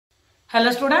Hello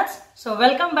students, so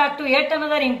welcome back to yet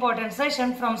another important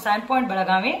session from SANPoint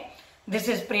Belagavi. This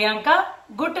is Priyanka.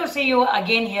 Good to see you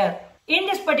again here. In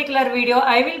this particular video,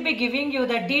 I will be giving you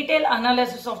the detailed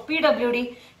analysis of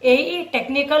PWD AE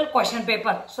technical question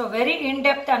paper. So very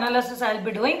in-depth analysis I will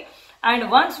be doing,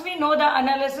 and once we know the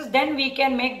analysis, then we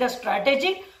can make the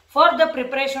strategy for the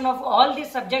preparation of all these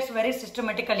subjects very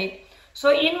systematically.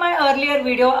 So in my earlier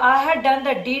video, I had done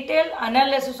the detailed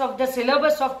analysis of the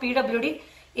syllabus of PWD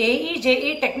AE,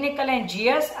 JE, Technical and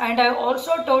GS, and I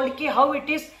also told how it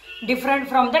is different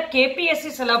from the KPSC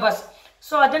syllabus.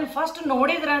 So then first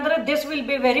nodidre this will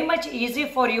be very much easy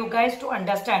for you guys to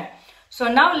understand. So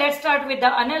now let's start with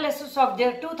the analysis of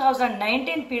the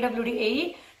 2019 PWD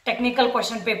AE technical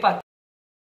question paper.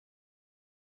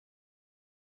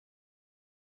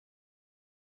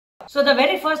 So the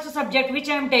very first subject which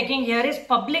I am taking here is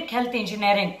Public Health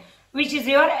Engineering, which is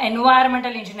your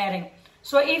environmental engineering.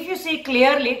 So if you see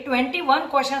clearly, 21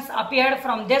 questions appeared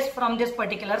from this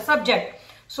particular subject.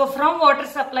 So from water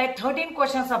supply, 13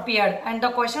 questions appeared, and the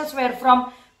questions were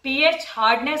from pH,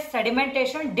 hardness,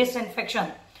 sedimentation, disinfection.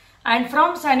 And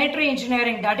from sanitary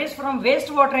engineering, that is from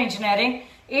wastewater engineering,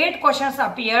 8 questions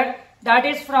appeared, that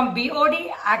is from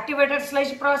BOD, activated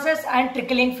sludge process and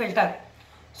trickling filter.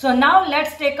 So now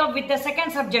let's take up with the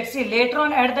second subject. See, later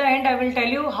on at the end I will tell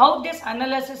you how this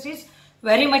analysis is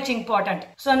very much important.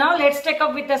 So now let's take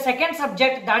up with the second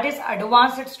subject, that is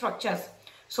advanced structures.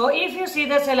 So if you see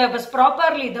the syllabus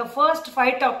properly, the first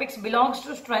 5 topics belongs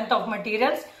to strength of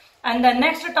materials and the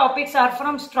next topics are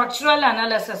from structural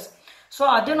analysis. So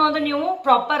adunonu ನೀವು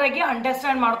proper ಆಗಿ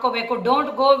understand ಮಾಡ್ಕೋಬೇಕು.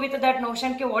 Don't go with that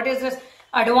notion ki what is this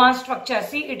advanced structure.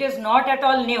 See, it is not at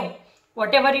all new.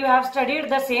 Whatever you have studied,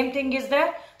 the same thing is there.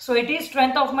 So it is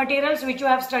strength of materials which you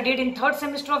have studied in 3rd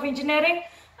semester of engineering.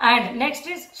 And next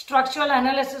is structural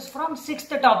analysis from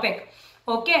 6th topic.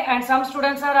 Okay, and some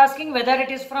students are asking whether it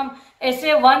is from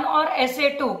SA1 or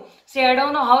SA2. See, I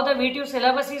don't know how the V2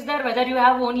 syllabus is there, whether you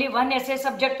have only 1 SA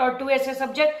subject or 2 SA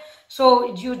subject. So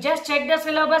you just check the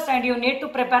syllabus and you need to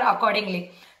prepare accordingly.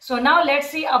 So now let's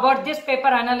see about this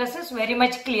paper analysis very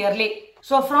much clearly.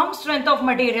 So from strength of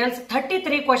materials,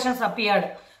 33 questions appeared.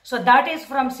 So that is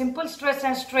from simple stress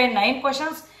and strain 9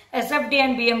 questions, SFD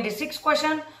and BMD 6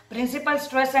 questions, principal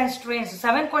stress and strains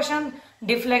 7 questions,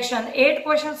 deflection 8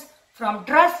 questions, from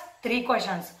truss 3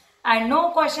 questions, and no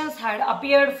questions had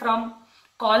appeared from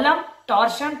column,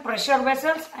 torsion, pressure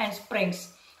vessels and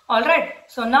springs. Alright,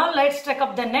 so now let's take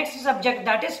up the next subject,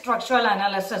 that is structural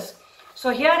analysis.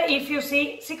 So here if you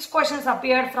see 6 questions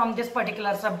appeared from this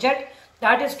particular subject,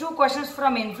 that is 2 questions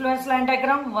from influence line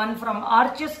diagram, 1 from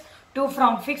arches, 2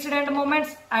 from fixed end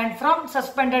moments and from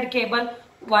suspended cable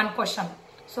 1 question.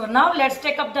 So now let's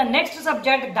take up the next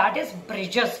subject, that is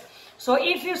bridges. So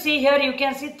if you see here, you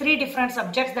can see 3 different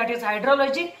subjects, that is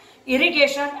hydrology,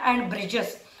 irrigation and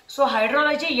bridges. So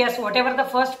hydrology, yes, whatever the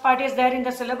first part is there in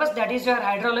the syllabus, that is your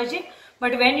hydrology.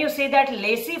 But when you see that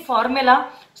Lacey formula,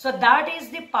 so that is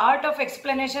the part of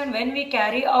explanation when we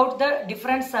carry out the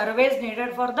different surveys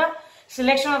needed for the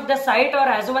selection of the site or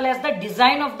as well as the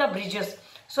design of the bridges.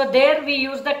 So there we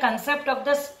use the concept of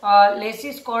this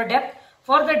Lacey score depth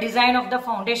for the design of the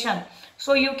foundation.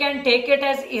 So you can take it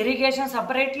as irrigation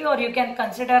separately or you can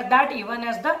consider that even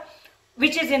as the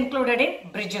which is included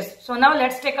in bridges. So now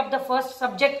let's take up the first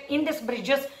subject in this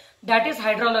bridges, that is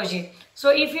hydrology. So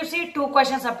if you see 2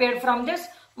 questions appeared from this,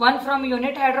 one from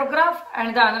unit hydrograph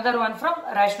and the another one from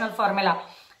rational formula.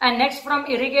 And next from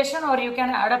irrigation, or you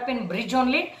can add up in bridge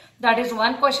only, that is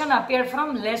 1 question appeared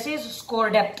from Lacey's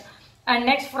score depth. And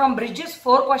next from bridges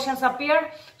 4 questions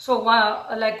appeared. So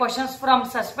like questions from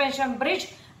suspension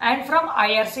bridge and from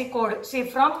IRC code. See,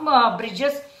 from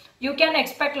bridges you can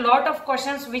expect lot of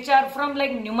questions which are from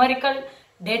like numerical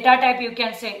data type, you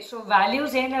can say. So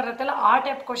values ಏನಿರುತ್ತಲ್ಲ ಆ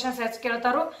type questions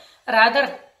ಕೇಳ್ತಾರೋ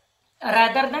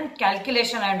rather than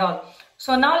calculation and all.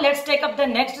 So now let's take up the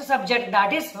next subject,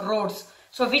 that is roads.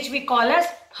 So which we call as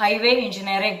highway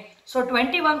engineering. So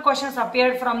 21 questions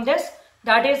appeared from this.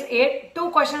 That is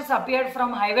 2 questions appeared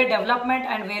from highway development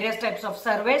and various types of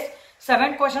surveys,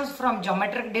 7 questions from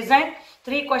geometric design,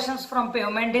 3 questions from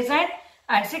pavement design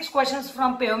and 6 questions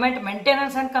from pavement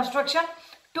maintenance and construction,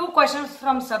 2 questions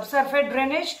from subsurface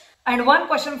drainage and 1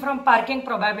 question from parking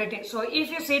probability. So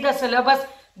if you see the syllabus,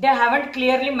 they haven't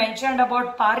clearly mentioned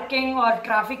about parking or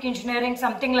traffic engineering,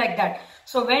 something like that.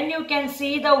 So when you can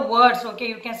see the words, okay,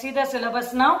 you can see the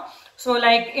syllabus now. So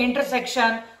like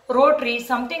intersection, rotary,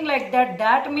 something like that,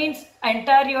 that means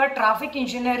entire your traffic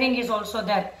engineering is also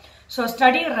there. So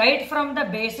study right from the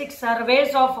basic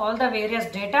surveys of all the various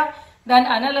data, then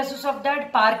analysis of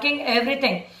that, parking,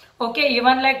 everything. Okay,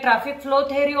 even like traffic flow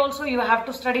theory also you have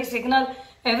to study, signal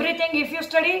everything if you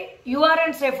study, you are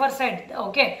in safer side.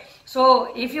 Okay,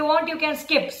 so if you want, you can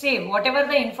skip. See, whatever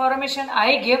the information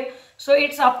I give, so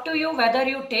it's up to you whether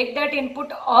you take that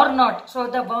input or not. So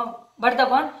the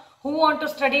one who want to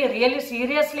study really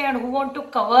seriously and who want to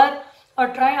cover or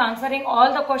try answering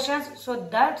all the questions, so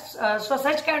that's so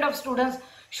such kind of students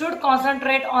should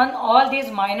concentrate on all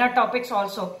these minor topics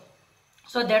also.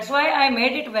 So that's why I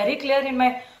made it very clear in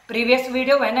my previous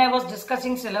video when I was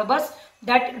discussing syllabus,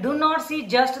 that do not see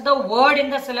just the word in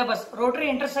the syllabus. Rotary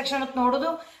intersection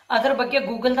nodudu, adar ಬಗ್ಗೆ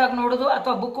Google ದಾಗ ನೋಡುದು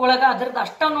ಅಥವಾ book ಒಳಗ ಅದರದ್ದು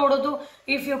ಅಷ್ಟ ನೋಡುದು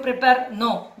if you prepare,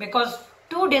 no, because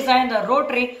to design the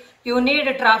rotary you need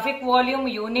traffic volume,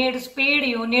 you need speed,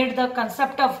 you need the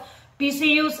concept of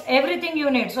PCUs, everything you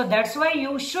need. So that's why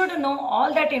you should know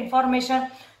all that information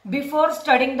before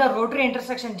studying the rotary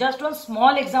intersection. Just one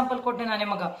small example kotte nane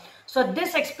maga. So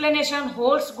this explanation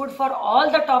holds good for all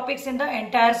the topics in the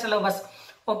entire syllabus.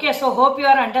 Okay, so hope you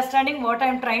are understanding what I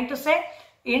am trying to say.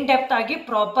 In depth agi,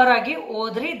 proper agi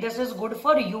odri, this is good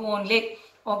for you only.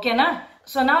 Okay na?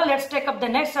 So now let's take up the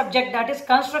next subject, that is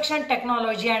construction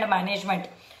technology and management.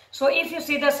 So if you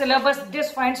see the syllabus,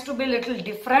 this finds to be little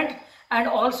different. And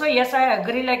also, yes, I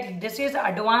agree, like this is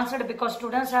advanced because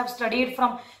students have studied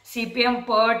from CPM,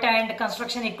 PERT and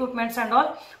construction equipments and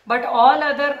all. But all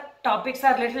other topics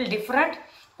are little different.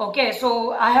 Okay,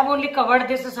 so I have only covered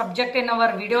this subject in our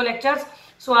video lectures.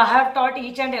 So I have taught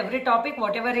each and every topic,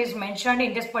 whatever is mentioned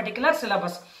in this particular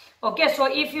syllabus. Okay, so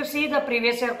if you see the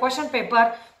previous year question paper,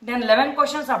 then 11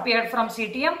 questions appeared from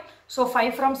CTM. So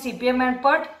 5 from CPM and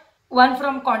PERT, 1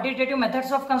 from quantitative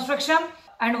methods of construction,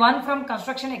 and 1 from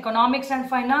construction economics and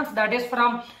finance, that is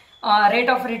from rate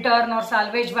of return or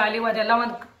salvage value, adella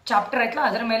one chapter aitla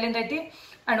adar melinda aiti,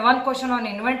 and 1 question on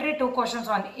inventory, 2 questions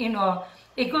on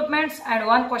equipments, and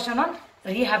 1 question on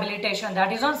rehabilitation,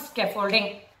 that is on scaffolding.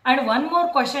 And one more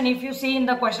question, if you see in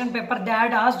the question paper, they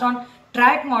had asked on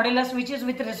track modulus, which is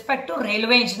with respect to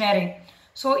railway engineering.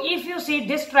 So if you see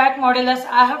this track modulus,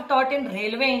 I have taught in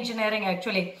railway engineering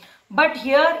actually, but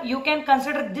here you can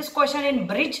consider this question in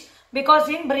bridge, because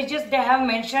in bridges they have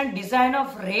mentioned design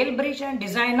of rail bridge and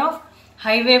design of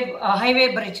highway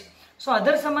bridge. So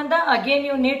other sambandha, again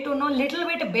you need to know little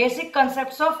bit basic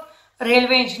concepts of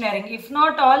railway engineering, if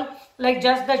not all, like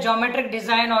just the geometric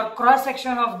design or cross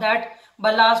section of that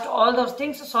ballast, all those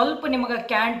things ಸ್ವಲ್ಪ ನಿಮಗೆ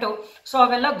ಕ್ಯಾಂಟು, so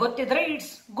ಅವೆಲ್ಲ ಗೊತ್ತಿದ್ರೆ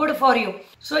it's good for you.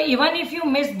 So even if you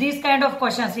miss these kind of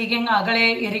questions, ಈಗ ಆಗಲೇ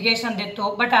irrigation ಇತ್ತು,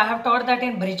 but I have taught that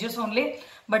in bridges only,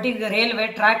 but ಈಗ railway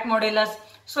track modulus,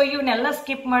 so ಇವನ್ನೆಲ್ಲ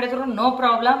skip ಮಾಡಿದ್ರು no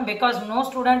problem, because no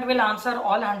student will answer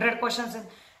all 100 questions in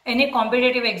any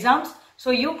competitive exams. So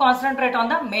you concentrate on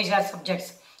the major subjects.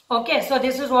 Okay, so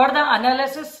this is what the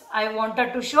analysis I wanted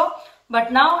to show. But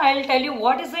now I will tell you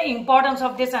what is the importance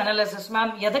of this analysis. Ma'am,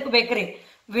 yadak bekri?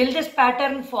 Will this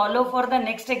pattern follow for the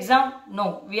next exam? No,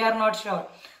 we are not sure.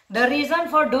 The reason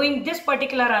for doing this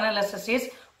particular analysis is,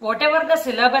 whatever the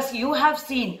syllabus you have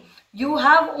seen, you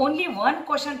have only one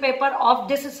question paper of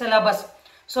this syllabus.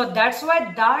 So that's why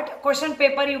that question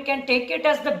paper you can take it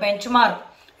as the benchmark.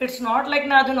 It's not like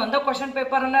na adun onda question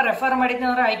paper anna refer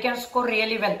madidnara I can score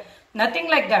really well. Nothing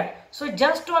like that. So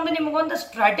just on the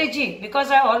strategy, because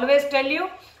I always tell you,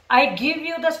 I give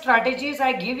you the strategies,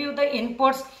 I give you the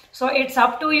inputs. So it's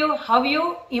up to you how you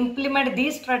implement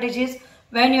these strategies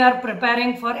when you are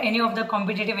preparing for any of the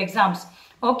competitive exams.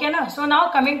 Okay na? So now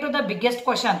coming to the biggest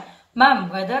question. Ma'am,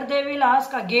 whether they will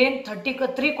ask again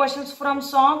 33 questions from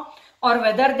SOM, or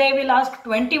whether they will ask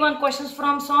 21 questions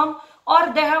from SOM, or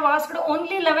they have asked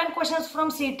only 11 questions from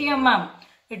CTM, ma'am.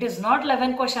 It is not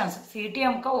 11 questions.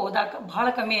 CTM ka odaka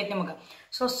bhala kami aithe nimaga.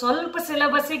 So ಸ್ವಲ್ಪ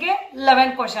syllabus ಗೆ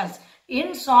 11 questions. In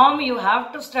SOM you have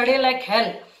to study like hell.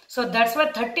 So that's why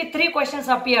 33 questions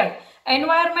appeared.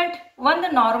 Environment one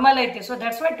normal aithe. So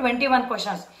that's why 21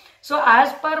 questions. So as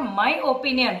per my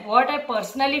opinion, what I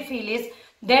personally feel is,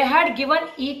 they had given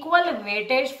equal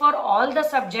weightage for all the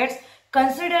subjects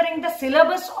considering the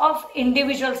syllabus of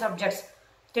individual subjects.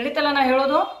 ತಿಳಿತಲ್ಲ ನಾ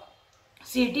ಹೇಳೋದು?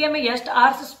 CTM ಎಷ್ಟು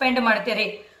hours spend ಮಾಡ್ತೀರಿ,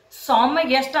 SOM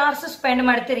ಎಷ್ಟು hours spend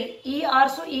ಮಾಡ್ತೀರಿ, ಈ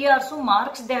hours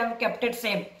marks they have kept it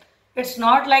same. It's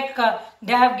not like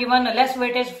they have given less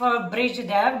weightage for bridge,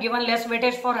 they have given less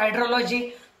weightage for hydrology,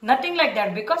 nothing like that,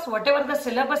 because whatever the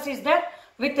syllabus is there,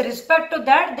 with respect to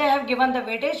that they have given the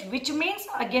weightage, which means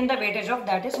again the weightage of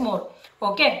that is more.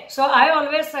 Okay, so I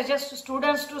always suggest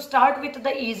students to start with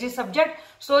the easy subject,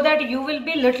 so that you will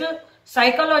be little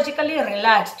psychologically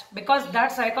relaxed, because that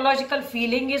psychological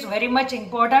feeling is very much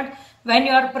important when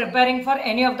you are preparing for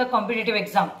any of the competitive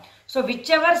exam. So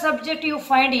whichever subject you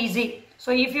find easy,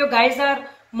 so if you guys are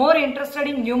more interested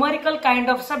in numerical kind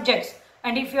of subjects,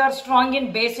 and if you are strong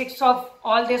in basics of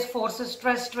all these forces,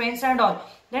 stress, strains and all,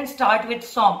 then start with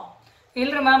SOM.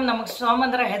 Ilri ma'am, namak SOM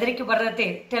andra hedariki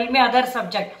barate. Tell me other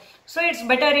subject. So it's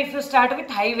better if you start with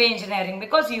highway engineering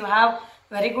because you have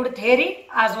very good theory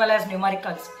as well as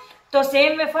numericals. So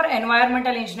same way for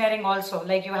environmental engineering also,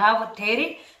 like you have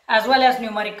theory as well as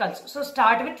numericals. So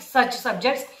start with such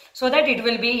subjects so that it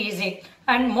will be easy.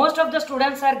 And most of the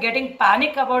students are getting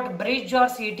panic about bridge or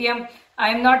CTM. I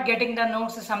am not getting the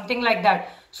notes, something like that.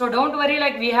 So don't worry,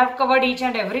 like we have covered each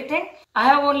and everything. I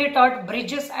have only taught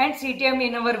bridges and CTM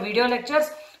in our video lectures.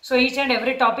 So each and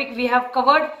every topic we have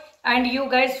covered, and you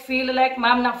guys feel like,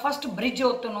 ma'am, na first bridge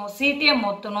ottuno, CTM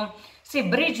ottuno. See,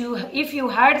 bridge, if you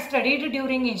had studied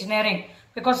during engineering,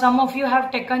 because some of you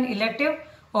have taken elective,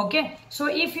 okay. So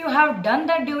if you have done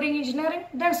that during engineering,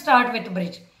 then start with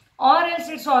bridge. Or else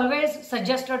it's always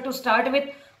suggested to start with,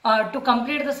 to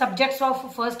complete the subjects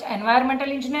of first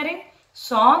environmental engineering,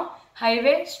 SOM,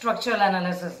 highway, structural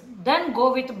analysis. Then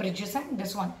go with bridges and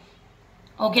this one.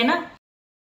 Okay, na?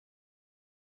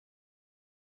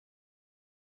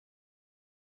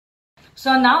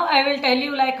 So now I will tell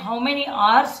you like how many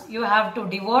hours you have to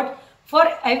devote for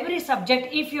every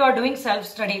subject if you are doing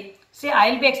self-study. See,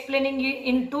 I will be explaining you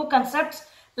in two concepts,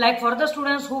 like for the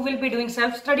students who will be doing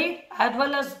self-study as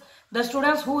well as the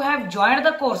students who have joined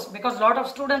the course, because a lot of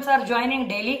students are joining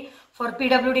daily for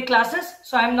PWD classes.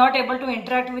 So I am not able to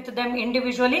interact with them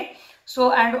individually.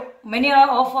 So, and many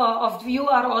of you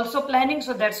are also planning.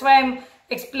 So that's why I am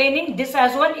explaining this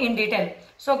as well in detail.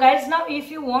 So guys, now if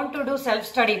you want to do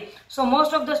self-study, so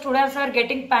most of the students are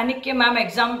getting panic, ma'am,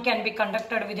 exam can be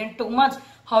conducted within 2 months.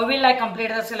 How will I complete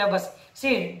the syllabus?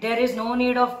 See, there is no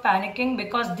need of panicking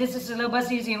because this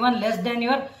syllabus is even less than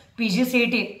your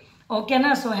PGCET. Okay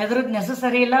na? So ಹೆದರೋದು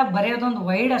necessary ಇಲ್ಲ, ಬರೆಯೋದೊಂದು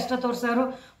wide ಅಷ್ಟ ತೋರಿಸಾರು.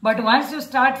 But once you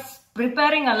start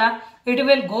preparing ಅಲ್ಲ, it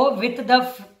will go with the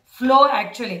flow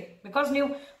actually. Because ನೀವು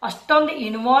ಅಷ್ಟೊಂದು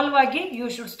involve ಆಗಿ you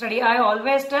should study. I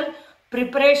always tell,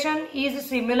 preparation is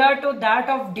similar to that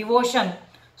of devotion.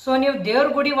 So ನೀವು ದೇವ್ರ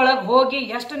ಗುಡಿ ಒಳಗೆ ಹೋಗಿ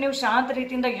ಎಷ್ಟು ನೀವು ಶಾಂತ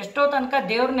ರೀತಿಯಿಂದ ಎಷ್ಟೋ ತನಕ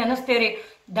ದೇವ್ರ ನೆನೆಸ್ತೀರಿ,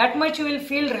 that much you will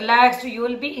feel relaxed, you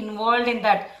will be involved in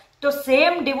that. So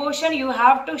same devotion you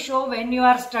have to show when you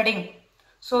are studying.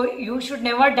 So you should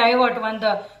never divert. When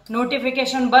the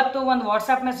notification battu, one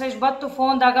WhatsApp message battu,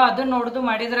 phone daga adu nodudu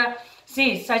madidra. See,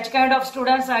 such kind of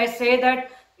students, I say that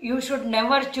you should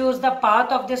never choose the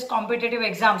path of this competitive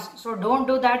exams. So don't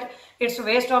do that. It's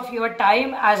waste of your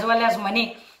time as well as money.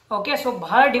 Okay, so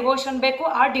bhar devotion beku,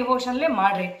 aa devotion le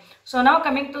madri. So now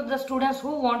coming to the students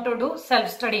who want to do self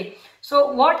study. So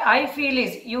what I feel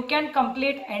is you can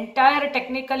complete entire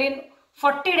technical in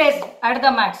 40 days at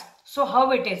the max. So how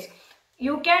it is?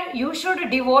 You should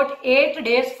devote 8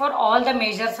 days for all the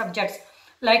major subjects,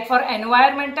 like for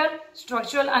environmental,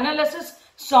 structural analysis,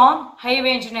 SOM,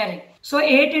 highway engineering. So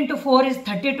 8 into 4 is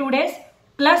 32 days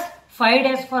plus 5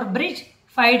 days for bridge,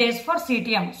 5 days for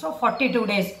CTM. So 42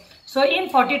 days. So in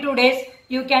 42 days,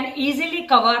 you can easily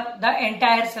cover the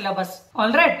entire syllabus.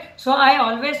 Alright. So I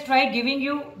always try giving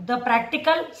you the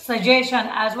practical suggestion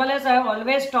as well as I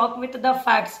always talk with the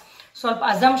facts. So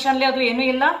assumption le adu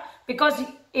enu illa, because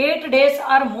 8 days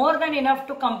are more than enough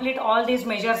to complete all these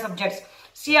major subjects.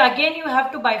 See, again you have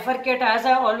to bifurcate, as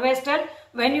I always tell,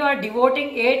 when you are devoting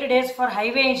 8 days for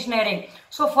highway engineering.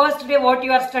 So first day what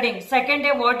you are studying, second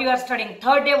day what you are studying,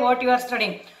 third day what you are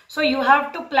studying. So you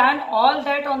have to plan all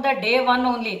that on the day one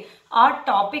only. Our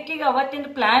topic is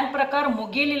avatin plan prakar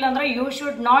mugililla andre you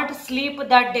should not sleep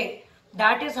that day.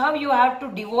 That is how you have to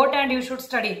devote and you should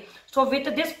study. So with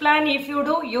this plan, if you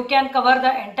do, you can cover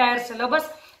the entire syllabus.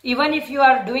 Even if you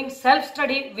are doing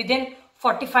self-study within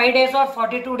 45 days or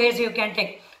 42 days you can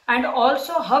take. And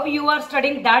also how you are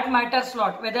studying, that matters a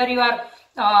lot. Whether you are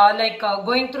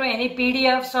going through any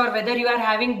PDFs or whether you are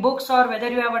having books or whether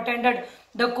you have attended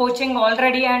the coaching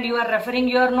already and you are referring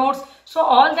your notes. So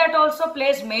all that also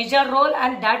plays major role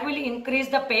and that will increase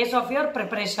the pace of your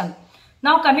preparation.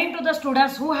 Now coming to the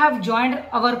students who have joined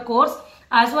our course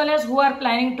as well as who are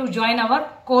planning to join our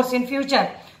course in future.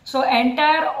 So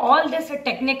entire all this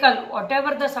technical,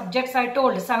 whatever the subjects I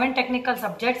told, 7 technical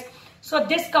subjects. So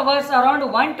this covers around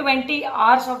 120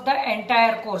 hours of the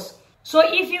entire course. So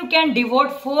if you can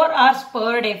devote 4 hours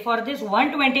per day for this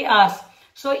 120 hours,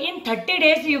 so in 30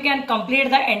 days you can complete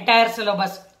the entire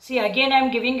syllabus. See, again I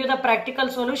am giving you the practical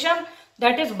solution.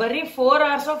 That is very 4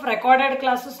 hours of recorded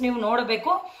classes ನೀವು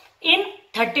ನೋಡಬೇಕು in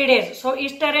 30 days. So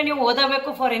ಇಷ್ಟರೇ ನೀವು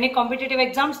ಓದಬೇಕು for any competitive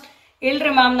exams.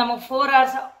 ಇಲ್ರಿ ma'am ನಮಗೆ 4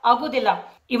 hours ಆಗುದಿಲ್ಲ.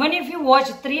 Even if you watch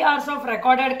 3 hours of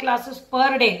recorded classes per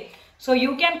day, so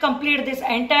you can complete this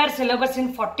entire syllabus in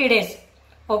 40 days.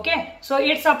 Okay, so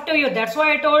it's up to you. That's why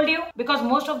I told you, because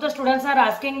most of the students are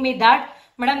asking me that,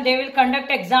 madam, they will conduct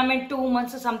exam in 2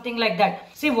 months, something like that.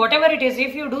 See, whatever it is,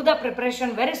 if you do the preparation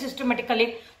very systematically,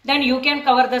 then you can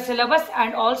cover the syllabus.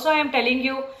 And also I am telling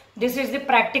you, this is the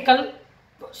practical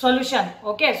solution.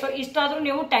 Okay, so ಇಷ್ಟಾದ್ರೂ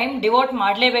ನೀವು time devote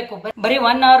ಮಾಡಲೇಬೇಕು. ಬರೀ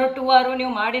 1 hour 2 hour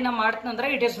ನೀವು ಮಾಡ್ತಂದ್ರೆ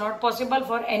it is not possible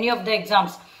for any of the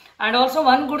exams. And also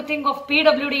one good thing of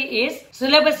PWD is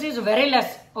syllabus is very less.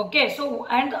 Okay, so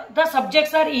and the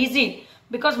subjects are easy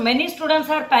because many students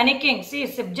are panicking. See,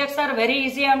 subjects are very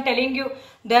easy. I am telling you,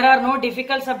 there are no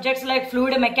difficult subjects like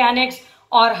fluid mechanics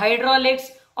or hydraulics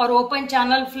or open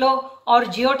channel flow or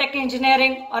geotech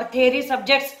engineering or theory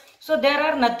subjects. So there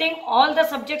are nothing. All the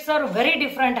subjects are very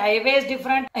different. Highway is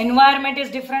different, environment is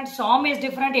different, SOM is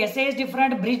different, SA is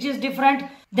different, bridge is different,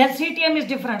 then CTM is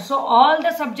different. So all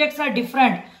the subjects are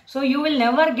different. So you will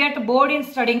never get bored in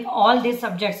studying all these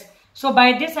subjects. So by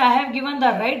this I have given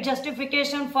the right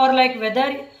justification for like whether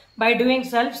by doing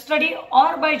self-study or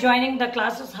by joining the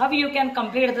classes, how you can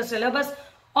complete the syllabus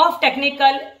of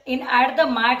technical in at the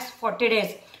max 40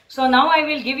 days. So now I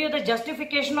will give you the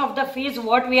justification of the fees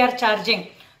what we are charging.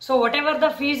 So whatever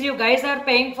the fees you guys are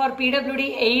paying for PWD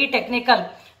AE technical,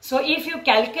 so if you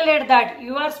calculate that,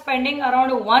 you are spending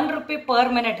around 1 rupee per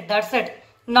minute. That's it,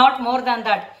 not more than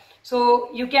that. So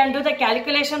you can do the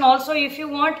calculation also if you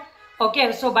want. Okay,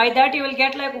 so by that you will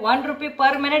get like 1 rupee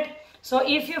per minute. So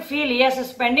if you feel yes,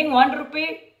 spending 1 rupee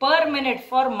per minute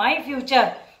for my future,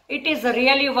 it is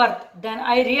really worth, then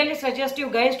I really suggest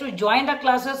you guys to join the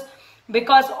classes,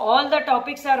 because all the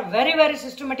topics are very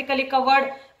systematically covered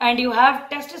and you have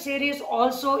test series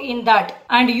also in that,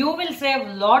 and you will save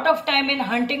lot of time in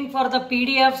hunting for the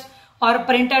PDFs or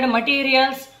printed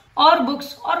materials or books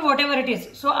or whatever it is.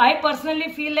 So I personally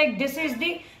feel like this is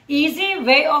the easy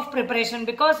way of preparation,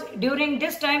 because during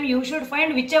this time you should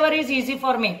find whichever is easy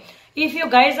for me. If you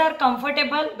guys are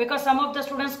comfortable, because some of the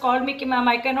students called me, ma'am,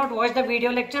 I cannot watch the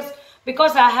video lectures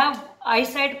because I have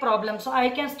eyesight problem, so I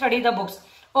can study the books.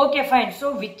 Okay, fine. So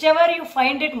whichever you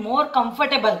find it more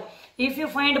comfortable. If you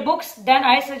find books, then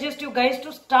I suggest you guys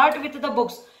to start with the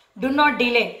books. Do not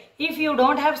delay. If you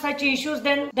don't have such issues,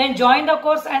 then join the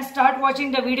course and start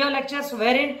watching the video lectures,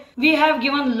 wherein we have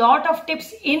given lot of tips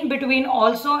in between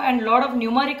also, and lot of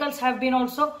numericals have been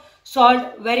also solved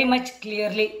very much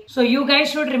clearly. So you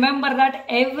guys should remember that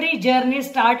every journey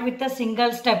start with a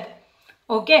single step.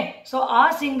 Okay, so a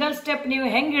single step ನೀವು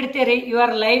ಹೆಂಗ್ ಇಡ್ತೀರಿ, your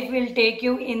life will take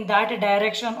you in that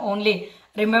direction only.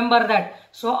 Remember that.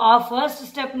 So our first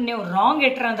step ನೀವು wrong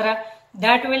ಇಟ್ರಂದ್ರ,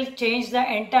 that will change the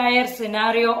entire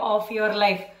scenario of your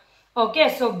life. Okay,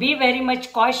 so be very much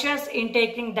cautious in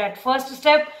taking that first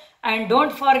step, and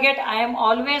don't forget, I am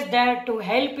always there to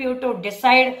help you to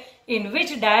decide in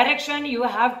which direction you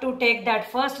have to take that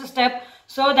first step,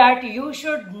 so that you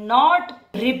should not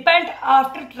repent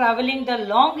after traveling the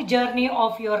long journey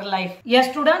of your life. Yes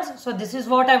students, so this is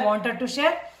what I wanted to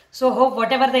share. So hope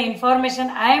whatever the information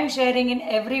I am sharing in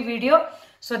every video,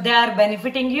 so they are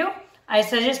benefiting you. I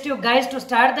suggest you guys to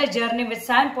start the journey with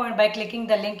SANPoint by clicking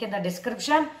the link in the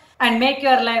description, and make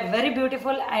your life very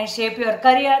beautiful and shape your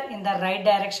career in the right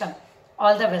direction.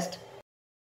 All the best.